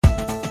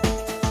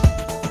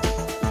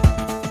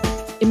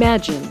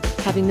Imagine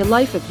having the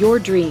life of your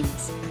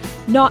dreams.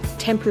 Not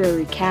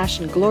temporary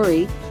cash and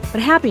glory, but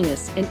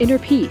happiness and inner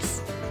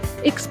peace.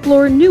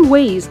 Explore new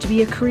ways to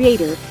be a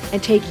creator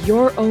and take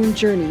your own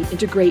journey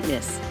into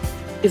greatness.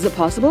 Is it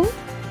possible?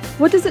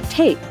 What does it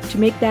take to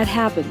make that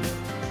happen?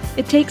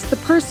 It takes the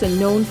person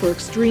known for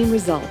extreme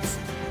results.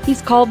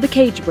 He's called the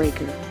cage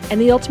breaker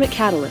and the ultimate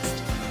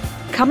catalyst.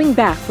 Coming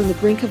back from the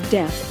brink of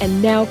death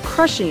and now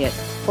crushing it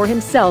for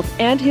himself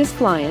and his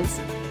clients,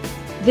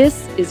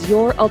 this is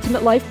Your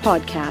Ultimate Life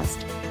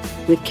Podcast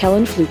with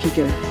Kellen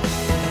Flukiger.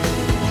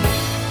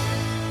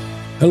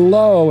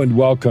 Hello and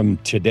welcome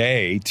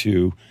today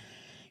to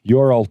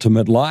Your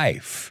Ultimate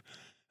Life.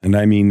 And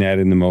I mean that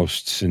in the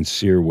most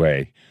sincere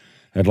way.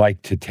 I'd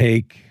like to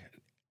take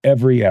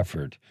every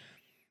effort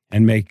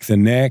and make the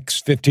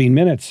next 15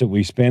 minutes that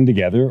we spend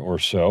together or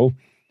so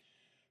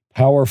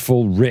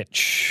powerful,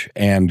 rich,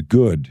 and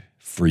good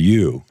for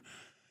you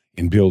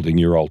in building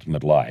your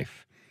ultimate life.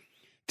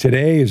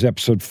 Today is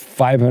episode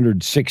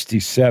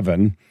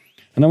 567,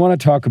 and I want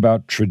to talk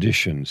about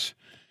traditions.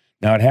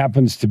 Now, it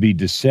happens to be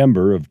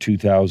December of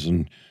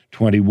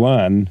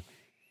 2021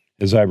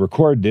 as I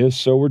record this,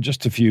 so we're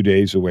just a few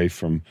days away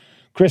from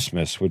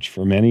Christmas, which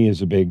for many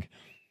is a big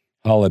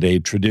holiday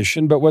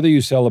tradition. But whether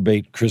you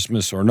celebrate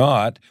Christmas or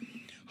not,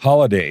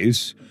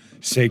 holidays,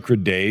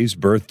 sacred days,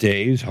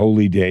 birthdays,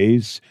 holy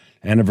days,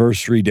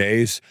 anniversary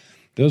days,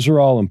 those are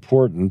all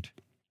important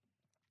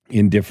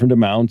in different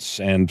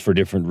amounts and for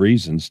different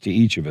reasons to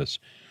each of us.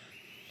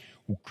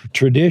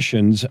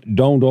 Traditions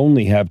don't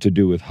only have to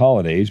do with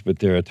holidays, but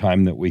they're a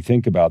time that we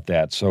think about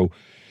that. So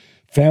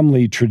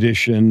family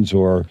traditions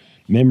or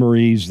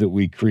memories that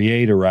we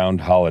create around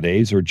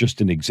holidays are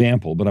just an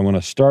example, but I want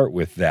to start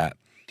with that.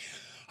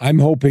 I'm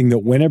hoping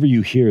that whenever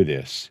you hear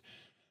this,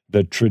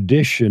 the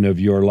tradition of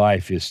your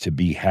life is to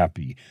be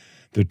happy.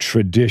 The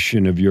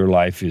tradition of your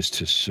life is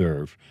to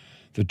serve.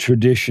 The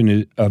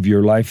tradition of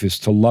your life is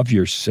to love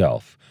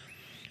yourself.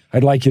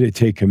 I'd like you to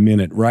take a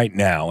minute right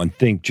now and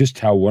think just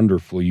how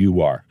wonderful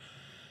you are.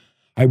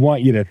 I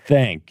want you to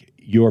thank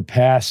your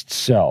past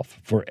self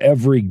for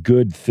every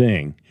good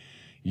thing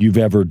you've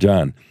ever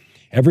done.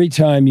 Every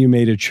time you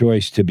made a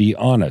choice to be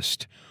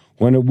honest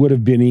when it would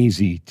have been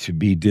easy to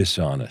be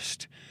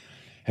dishonest.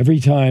 Every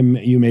time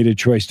you made a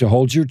choice to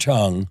hold your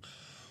tongue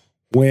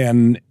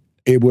when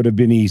it would have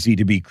been easy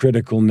to be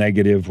critical,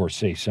 negative, or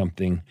say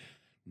something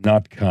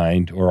not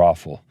kind or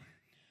awful.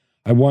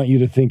 I want you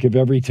to think of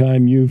every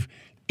time you've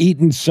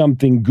eaten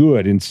something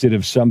good instead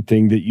of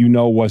something that you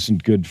know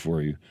wasn't good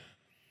for you.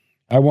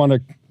 I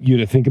want you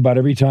to think about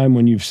every time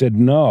when you've said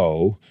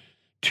no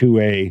to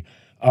an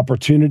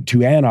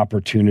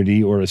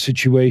opportunity or a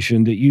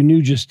situation that you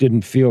knew just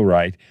didn't feel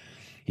right,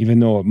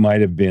 even though it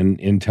might have been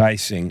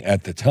enticing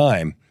at the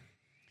time.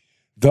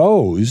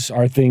 Those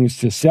are things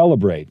to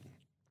celebrate.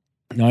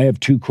 Now, I have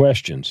two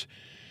questions.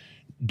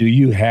 Do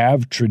you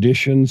have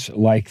traditions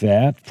like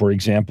that? For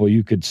example,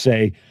 you could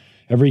say,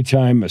 every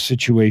time a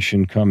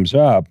situation comes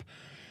up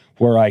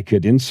where I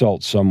could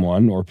insult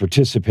someone or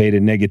participate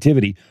in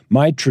negativity,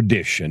 my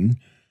tradition,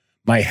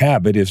 my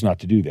habit is not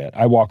to do that.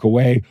 I walk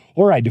away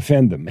or I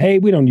defend them. Hey,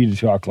 we don't need to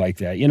talk like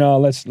that.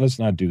 Let's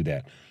not do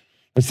that.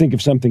 Let's think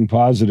of something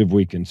positive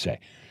we can say.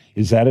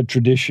 Is that a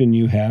tradition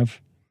you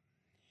have?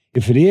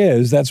 If it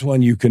is, that's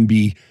one you can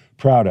be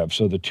proud of.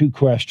 So the two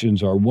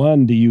questions are,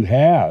 one, do you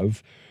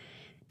have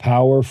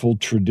powerful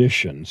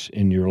traditions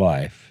in your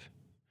life?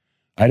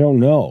 I don't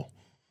know.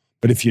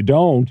 But if you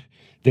don't,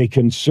 they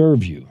can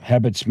serve you.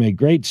 Habits make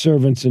great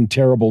servants and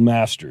terrible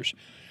masters.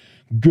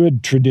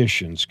 Good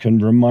traditions can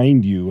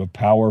remind you of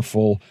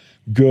powerful,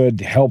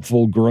 good,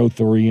 helpful,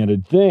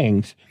 growth-oriented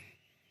things.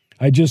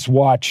 I just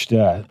watched,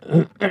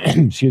 an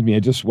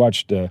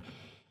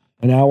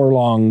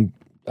hour-long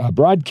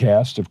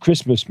broadcast of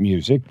Christmas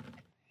music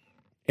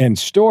and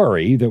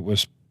story that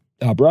was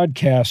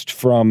broadcast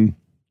from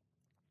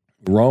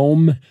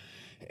Rome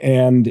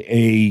and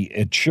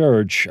a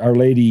church, Our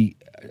Lady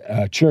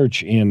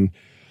church in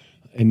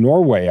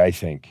Norway, I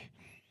think.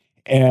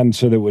 And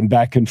so they went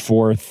back and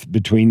forth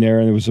between there,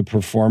 and there was a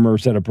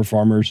set of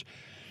performers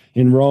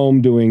in Rome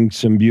doing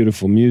some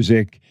beautiful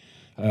music,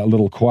 a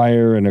little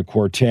choir and a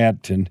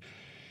quartet, and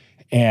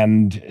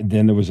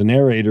then there was a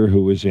narrator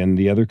who was in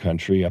the other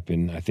country up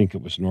in, I think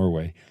it was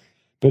Norway.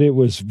 But it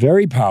was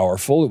very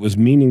powerful. It was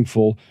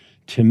meaningful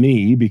to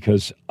me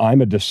because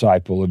I'm a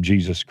disciple of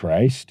Jesus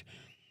Christ.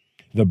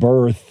 The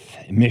birth,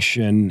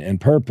 mission,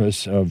 and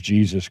purpose of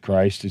Jesus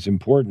Christ is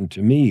important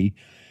to me.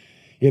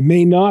 It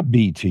may not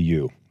be to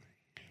you,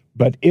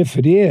 but if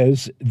it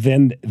is,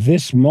 then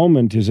this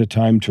moment is a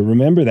time to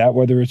remember that,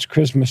 whether it's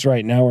Christmas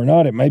right now or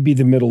not. It might be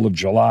the middle of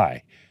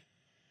July.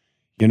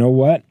 You know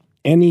what?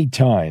 Any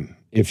time,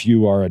 if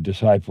you are a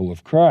disciple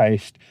of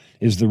Christ,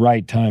 is the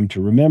right time to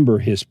remember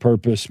his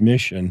purpose,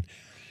 mission,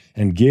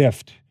 and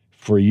gift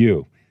for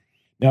you.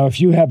 Now,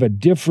 if you have a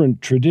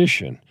different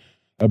tradition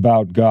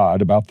about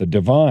God, about the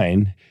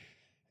divine,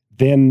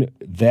 then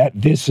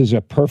this is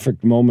a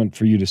perfect moment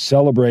for you to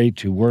celebrate,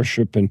 to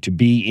worship, and to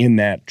be in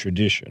that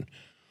tradition.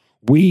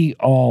 We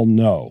all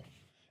know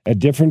at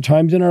different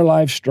times in our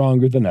lives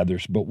stronger than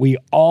others, but we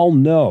all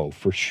know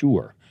for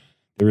sure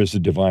there is a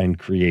divine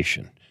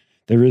creation.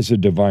 There is a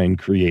divine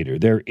creator.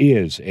 There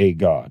is a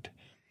God.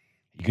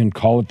 You can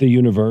call it the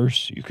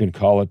universe. You can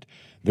call it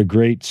the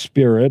Great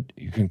Spirit.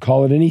 You can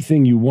call it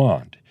anything you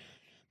want.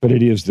 But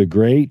it is the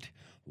great,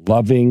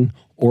 loving,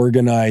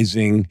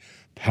 organizing,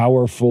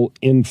 powerful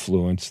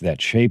influence that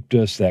shaped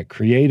us, that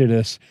created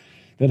us,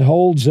 that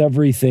holds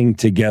everything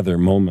together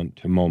moment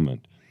to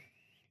moment.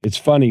 It's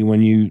funny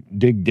when you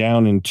dig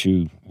down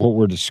into what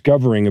we're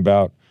discovering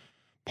about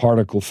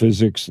particle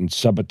physics and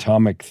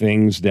subatomic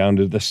things down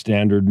to the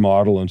Standard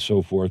Model and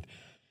so forth.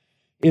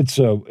 It's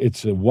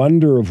a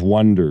wonder of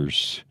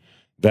wonders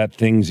that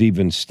things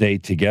even stay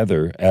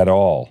together at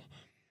all.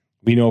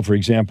 We know, for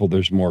example,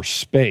 there's more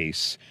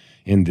space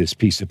in this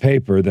piece of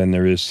paper than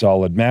there is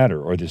solid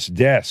matter, or this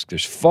desk.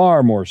 There's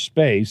far more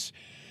space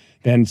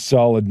than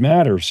solid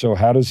matter. So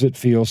how does it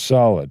feel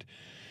solid?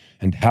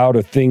 And how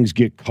do things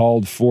get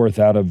called forth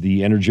out of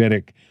the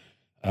energetic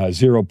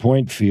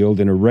zero-point field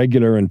in a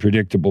regular and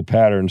predictable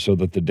pattern so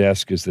that the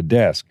desk is the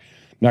desk?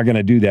 I'm not going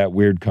to do that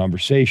weird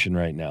conversation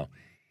right now.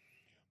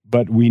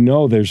 But we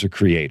know there's a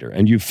creator,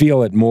 and you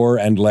feel it more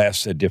and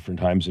less at different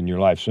times in your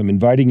life. So I'm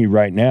inviting you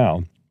right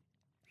now,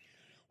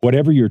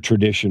 whatever your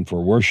tradition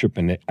for worship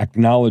and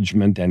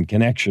acknowledgement and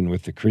connection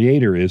with the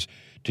creator is,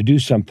 to do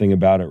something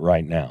about it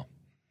right now.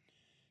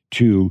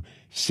 To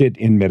sit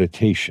in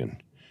meditation,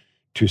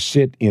 to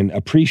sit in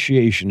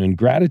appreciation and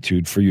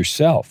gratitude for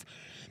yourself,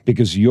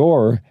 because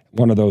you're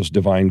one of those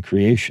divine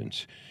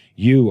creations.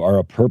 You are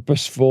a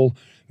purposeful,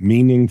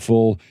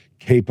 meaningful,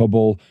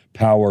 capable,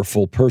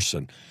 powerful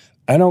person.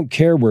 I don't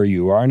care where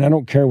you are, and I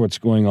don't care what's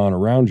going on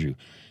around you.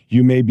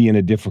 You may be in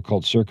a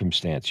difficult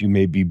circumstance. You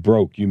may be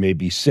broke. You may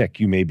be sick.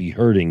 You may be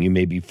hurting. You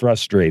may be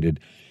frustrated.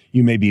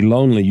 You may be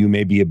lonely. You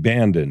may be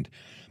abandoned.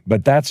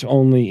 But that's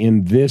only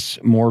in this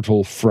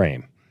mortal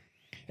frame.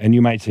 And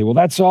you might say, well,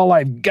 that's all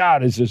I've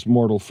got is this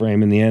mortal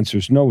frame. And the answer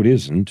is no, it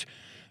isn't,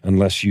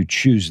 unless you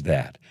choose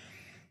that.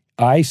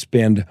 I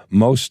spend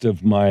most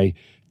of my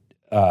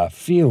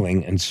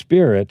feeling and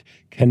spirit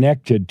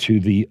connected to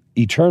the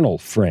eternal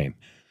frame.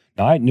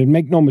 Now,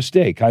 make no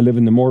mistake, I live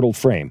in the mortal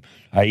frame.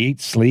 I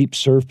eat, sleep,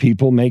 serve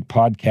people, make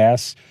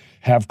podcasts,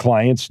 have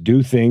clients,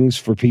 do things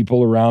for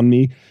people around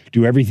me,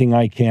 do everything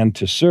I can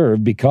to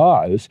serve,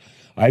 because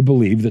I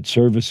believe that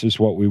service is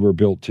what we were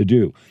built to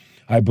do.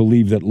 I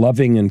believe that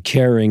loving and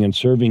caring and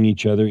serving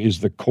each other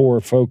is the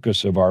core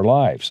focus of our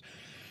lives.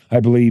 I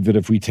believe that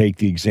if we take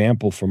the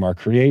example from our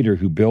Creator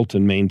who built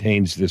and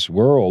maintains this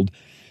world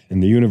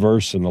and the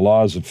universe and the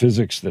laws of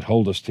physics that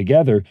hold us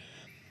together,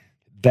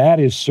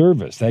 that is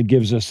service. That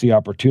gives us the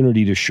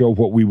opportunity to show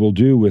what we will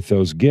do with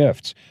those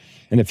gifts.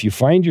 And if you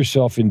find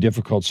yourself in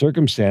difficult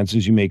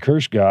circumstances, you may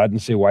curse God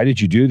and say, why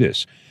did you do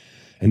this?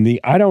 And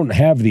I don't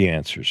have the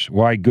answers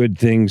why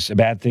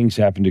bad things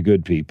happen to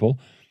good people.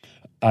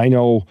 I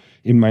know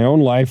in my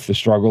own life the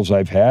struggles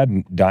I've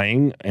had,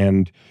 dying,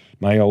 and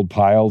my old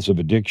piles of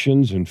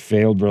addictions and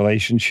failed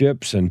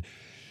relationships, and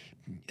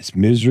it's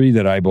misery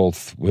that I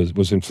both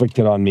was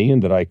inflicted on me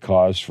and that I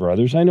caused for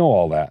others. I know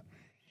all that.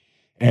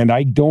 And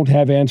I don't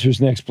have answers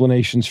and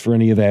explanations for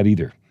any of that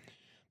either.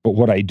 But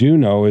what I do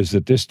know is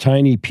that this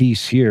tiny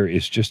piece here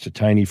is just a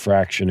tiny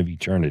fraction of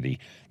eternity.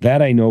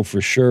 That I know for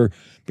sure,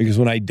 because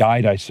when I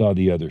died, I saw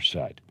the other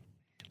side.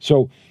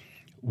 So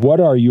what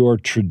are your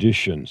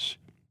traditions?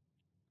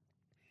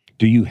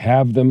 Do you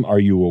have them? Are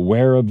you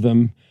aware of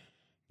them?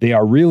 They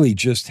are really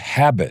just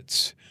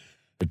habits.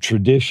 A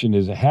tradition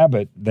is a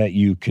habit that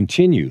you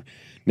continue.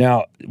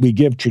 Now, we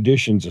give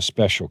traditions a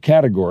special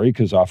category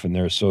because often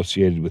they're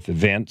associated with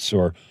events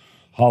or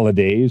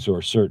holidays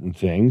or certain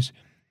things,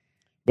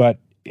 but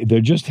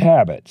they're just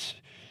habits.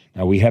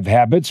 Now, we have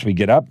habits. We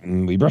get up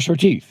and we brush our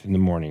teeth in the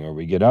morning, or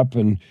we get up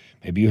and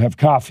maybe you have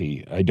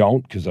coffee. I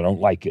don't, because I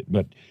don't like it,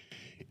 but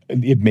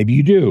maybe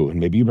you do, and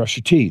maybe you brush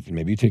your teeth, and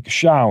maybe you take a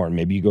shower, and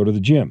maybe you go to the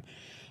gym.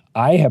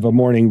 I have a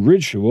morning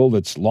ritual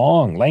that's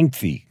long,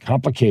 lengthy,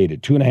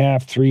 complicated,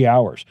 2.5, 3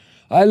 hours.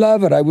 I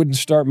love it. I wouldn't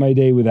start my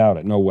day without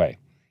it. No way.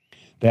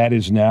 That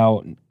is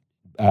now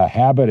a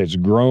habit. It's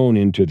grown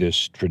into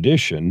this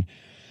tradition,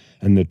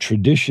 and the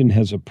tradition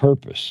has a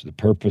purpose. The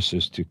purpose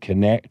is to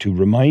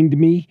remind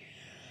me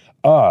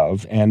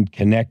of and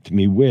connect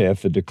me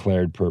with the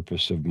declared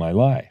purpose of my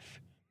life.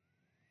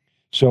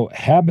 So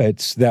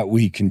habits that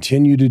we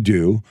continue to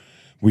do,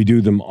 we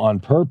do them on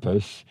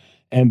purpose,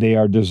 and they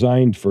are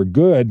designed for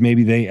good.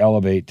 Maybe they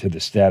elevate to the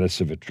status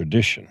of a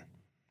tradition.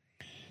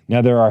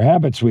 Now, there are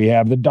habits we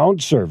have that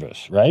don't serve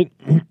us, right?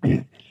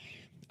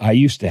 I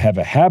used to have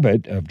a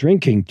habit of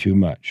drinking too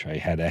much. I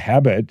had a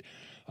habit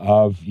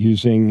of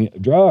using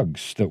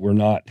drugs that were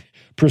not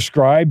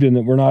prescribed and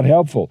that were not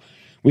helpful.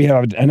 We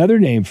have another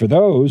name for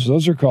those.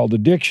 Those are called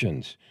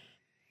addictions.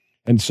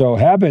 And so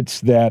habits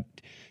that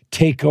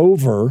take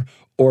over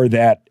or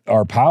that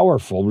are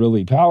powerful,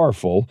 really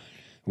powerful,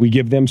 we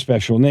give them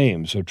special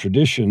names. So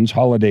traditions,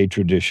 holiday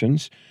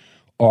traditions,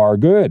 are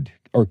good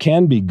or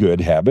can be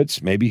good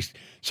habits. Maybe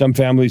some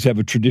families have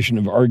a tradition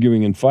of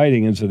arguing and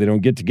fighting, and so they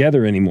don't get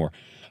together anymore.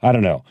 I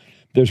don't know.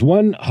 There's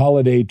one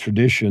holiday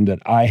tradition that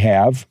I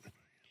have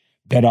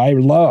that I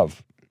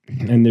love,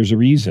 and there's a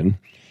reason.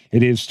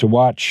 It is to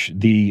watch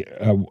the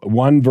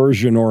one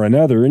version or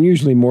another, and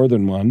usually more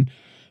than one,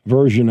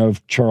 version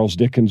of Charles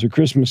Dickens' A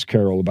Christmas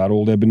Carol about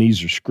old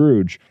Ebenezer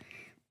Scrooge.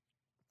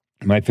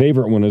 My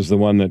favorite one is the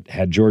one that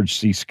had George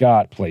C.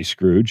 Scott play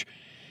Scrooge.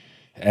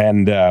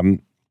 And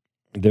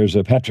there's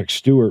a Patrick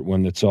Stewart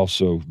one that's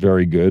also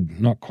very good.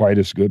 Not quite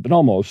as good, but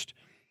almost.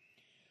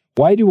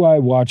 Why do I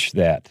watch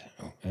that?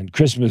 And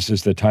Christmas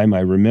is the time I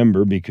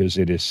remember because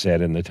it is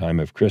set in the time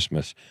of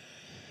Christmas.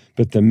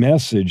 But the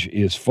message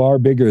is far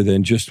bigger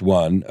than just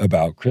one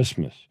about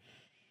Christmas.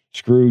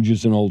 Scrooge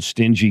is an old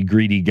stingy,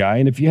 greedy guy.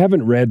 And if you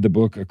haven't read the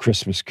book A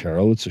Christmas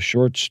Carol, it's a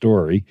short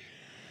story.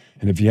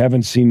 And if you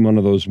haven't seen one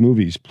of those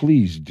movies,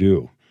 please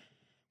do.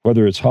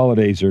 Whether it's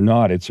holidays or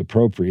not, it's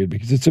appropriate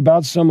because it's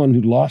about someone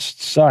who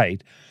lost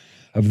sight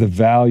of the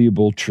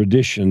valuable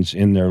traditions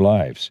in their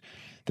lives.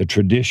 The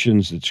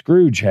traditions that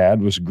Scrooge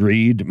had was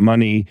greed,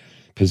 money,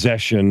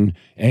 possession,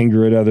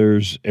 anger at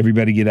others,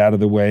 everybody get out of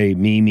the way,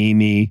 me, me,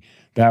 me.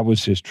 That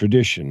was his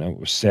tradition. It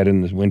was set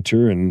in the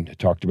winter and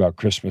talked about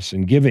Christmas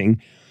and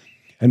giving.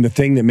 And the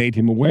thing that made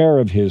him aware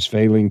of his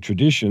failing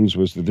traditions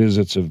was the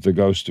visits of the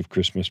ghost of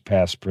Christmas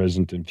past,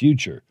 present, and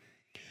future.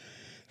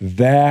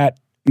 That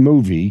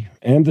movie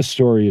and the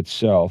story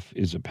itself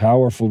is a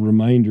powerful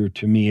reminder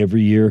to me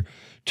every year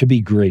to be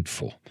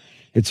grateful.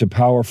 It's a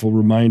powerful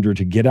reminder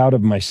to get out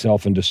of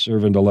myself and to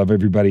serve and to love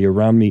everybody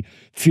around me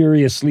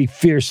furiously,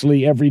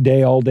 fiercely, every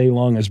day, all day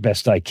long, as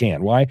best I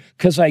can. Why?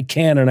 Because I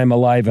can, and I'm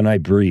alive, and I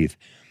breathe.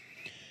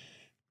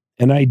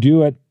 And I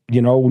do it,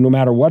 no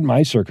matter what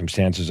my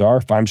circumstances are.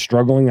 If I'm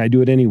struggling, I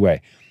do it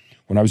anyway.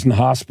 When I was in the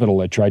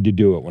hospital, I tried to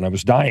do it. When I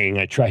was dying,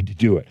 I tried to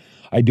do it.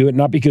 I do it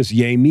not because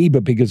yay me,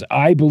 but because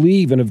I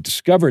believe and have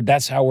discovered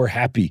that's how we're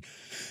happy.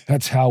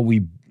 That's how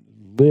we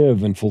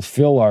live and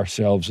fulfill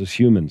ourselves as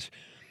humans.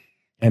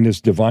 And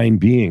as divine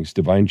beings,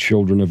 divine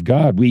children of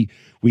God,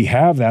 we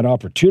have that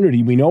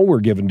opportunity. We know we're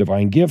given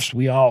divine gifts.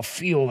 We all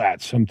feel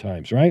that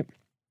sometimes, right?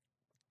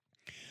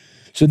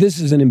 So this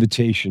is an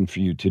invitation for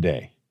you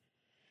today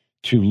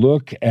to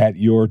look at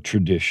your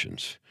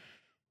traditions,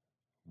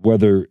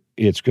 whether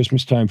it's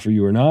Christmas time for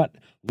you or not.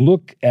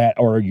 Look at,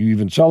 or you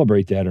even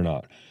celebrate that or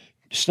not.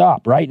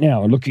 Stop right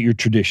now and look at your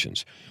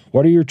traditions.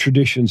 What are your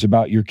traditions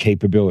about your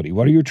capability?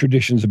 What are your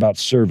traditions about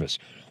service?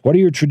 What are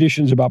your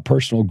traditions about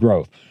personal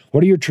growth?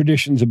 What are your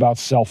traditions about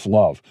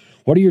self-love?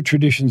 What are your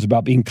traditions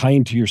about being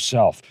kind to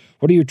yourself?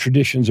 What are your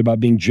traditions about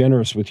being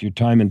generous with your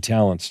time and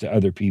talents to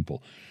other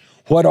people?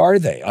 What are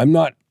they? I'm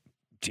not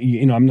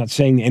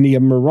saying any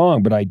of them are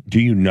wrong, but do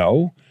you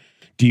know?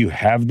 Do you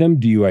have them?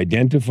 Do you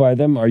identify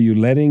them? Are you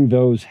letting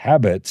those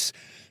habits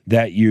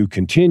that you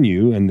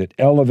continue and that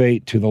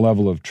elevate to the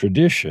level of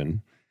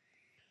tradition,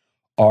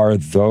 are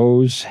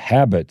those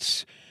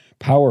habits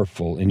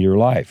powerful in your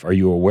life? Are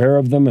you aware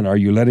of them, and are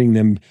you letting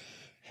them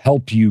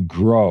help you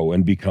grow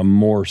and become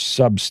more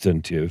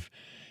substantive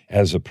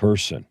as a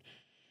person?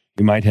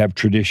 You might have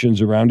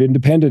traditions around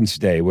Independence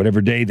Day,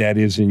 whatever day that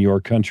is in your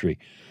country.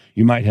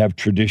 You might have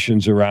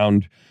traditions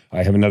around,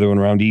 I have another one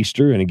around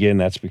Easter, and again,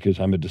 that's because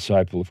I'm a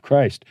disciple of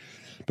Christ.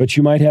 But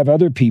you might have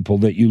other people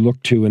that you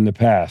look to in the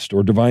past,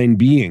 or divine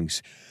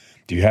beings.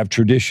 Do you have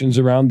traditions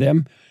around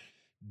them?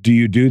 Do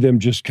you do them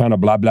just kind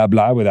of blah, blah,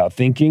 blah without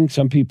thinking?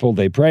 Some people,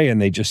 they pray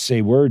and they just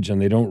say words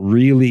and they don't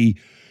really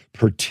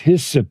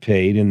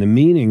participate in the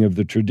meaning of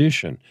the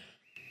tradition,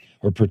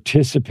 or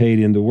participate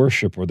in the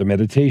worship or the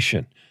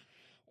meditation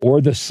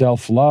or the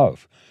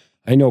self-love.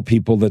 I know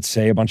people that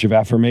say a bunch of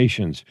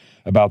affirmations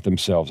about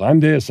themselves. I'm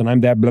this and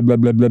I'm that, blah, blah,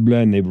 blah, blah, blah,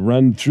 and they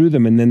run through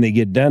them and then they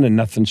get done and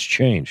nothing's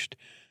changed.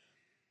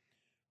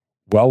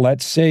 Well,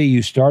 let's say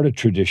you start a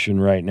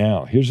tradition right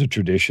now. Here's a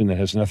tradition that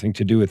has nothing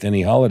to do with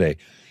any holiday.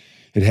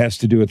 It has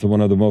to do with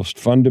one of the most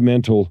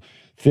fundamental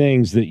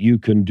things that you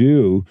can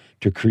do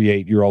to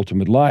create your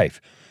ultimate life.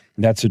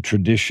 And that's a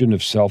tradition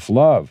of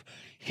self-love.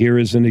 Here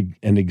is an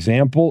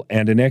example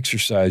and an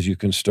exercise you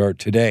can start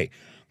today.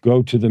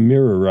 Go to the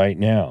mirror right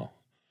now.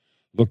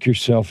 Look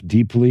yourself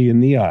deeply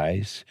in the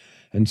eyes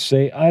and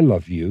say, I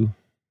love you.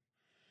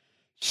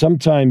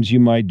 Sometimes you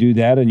might do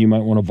that and you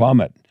might want to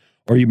vomit,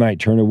 or you might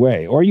turn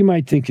away, or you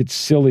might think it's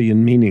silly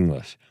and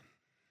meaningless.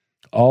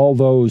 All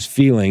those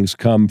feelings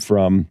come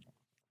from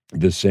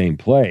the same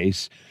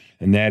place,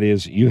 and that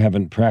is you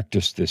haven't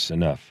practiced this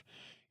enough.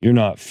 You're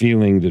not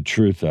feeling the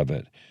truth of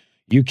it.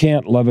 You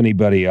can't love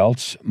anybody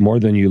else more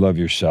than you love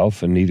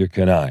yourself, and neither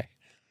can I.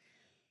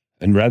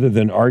 And rather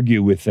than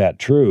argue with that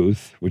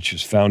truth, which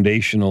is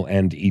foundational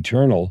and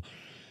eternal,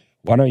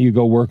 why don't you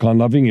go work on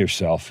loving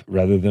yourself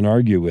rather than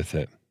argue with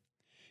it?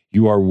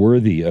 You are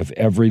worthy of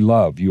every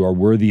love. You are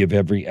worthy of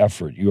every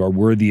effort. You are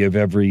worthy of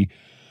every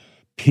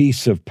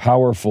piece of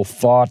powerful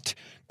thought,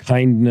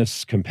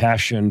 kindness,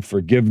 compassion,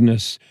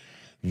 forgiveness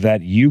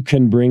that you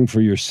can bring for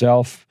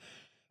yourself.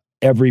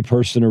 Every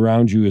person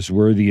around you is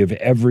worthy of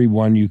every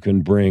one you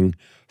can bring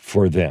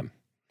for them.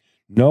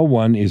 No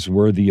one is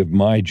worthy of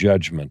my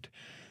judgment.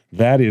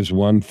 That is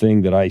one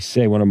thing that I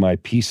say. One of my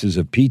pieces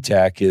of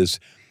PTAC is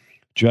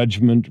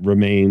Judgment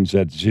remains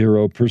at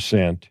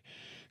 0%.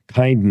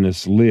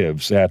 Kindness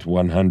lives at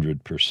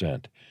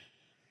 100%.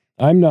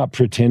 I'm not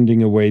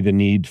pretending away the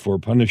need for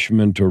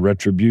punishment or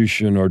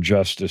retribution or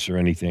justice or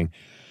anything.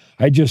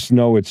 I just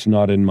know it's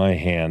not in my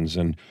hands.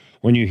 And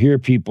when you hear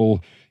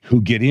people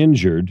who get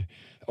injured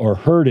or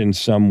hurt in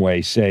some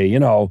way say,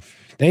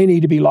 they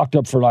need to be locked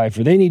up for life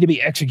or they need to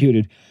be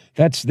executed,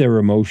 that's their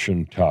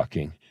emotion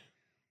talking.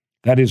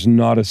 That is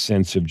not a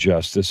sense of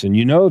justice. And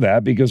you know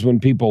that because when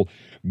people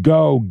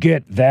go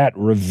get that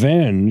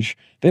revenge,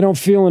 they don't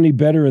feel any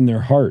better in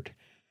their heart.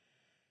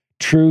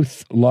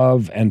 Truth,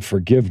 love, and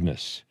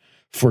forgiveness.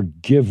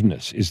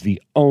 Forgiveness is the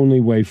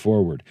only way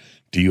forward.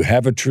 Do you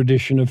have a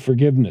tradition of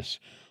forgiveness?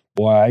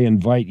 Boy, I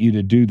invite you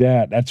to do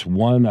that. That's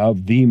one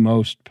of the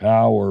most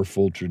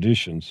powerful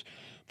traditions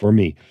for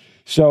me.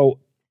 So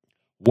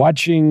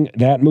watching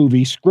that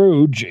movie,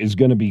 Scrooge, is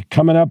going to be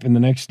coming up in the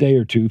next day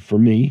or two for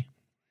me.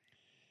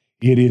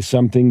 It is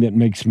something that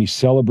makes me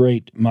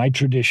celebrate my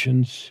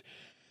traditions,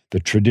 the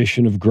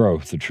tradition of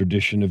growth, the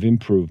tradition of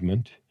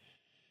improvement.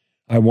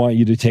 I want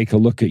you to take a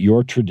look at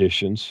your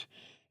traditions,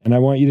 and I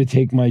want you to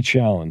take my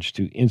challenge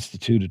to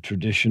institute a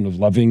tradition of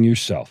loving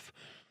yourself,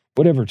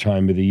 whatever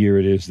time of the year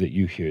it is that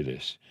you hear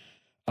this.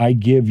 I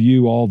give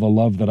you all the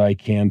love that I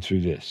can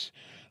through this.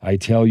 I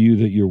tell you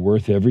that you're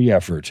worth every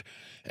effort,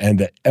 and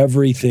that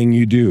everything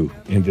you do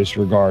in this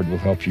regard will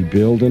help you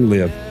build and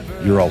live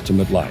your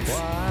ultimate life.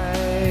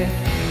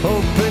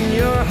 Open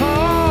your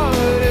heart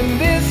and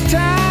this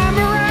time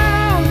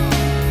around.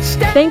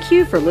 Thank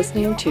you for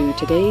listening to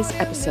today's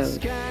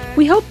episode.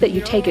 We hope that you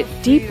take it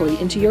deeply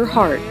into your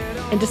heart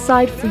and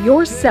decide for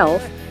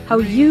yourself how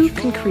you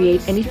can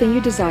create anything you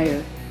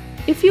desire.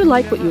 If you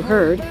like what you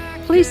heard,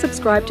 please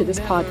subscribe to this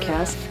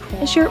podcast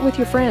and share it with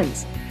your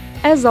friends.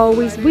 As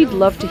always, we'd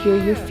love to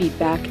hear your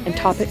feedback and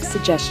topic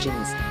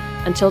suggestions.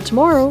 Until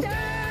tomorrow,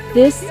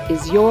 this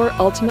is Your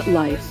Ultimate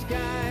Life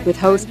with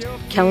host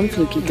Kellen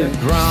Flukiger.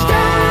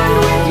 Stand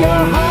with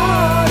your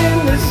heart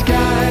in the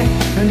sky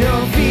and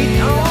your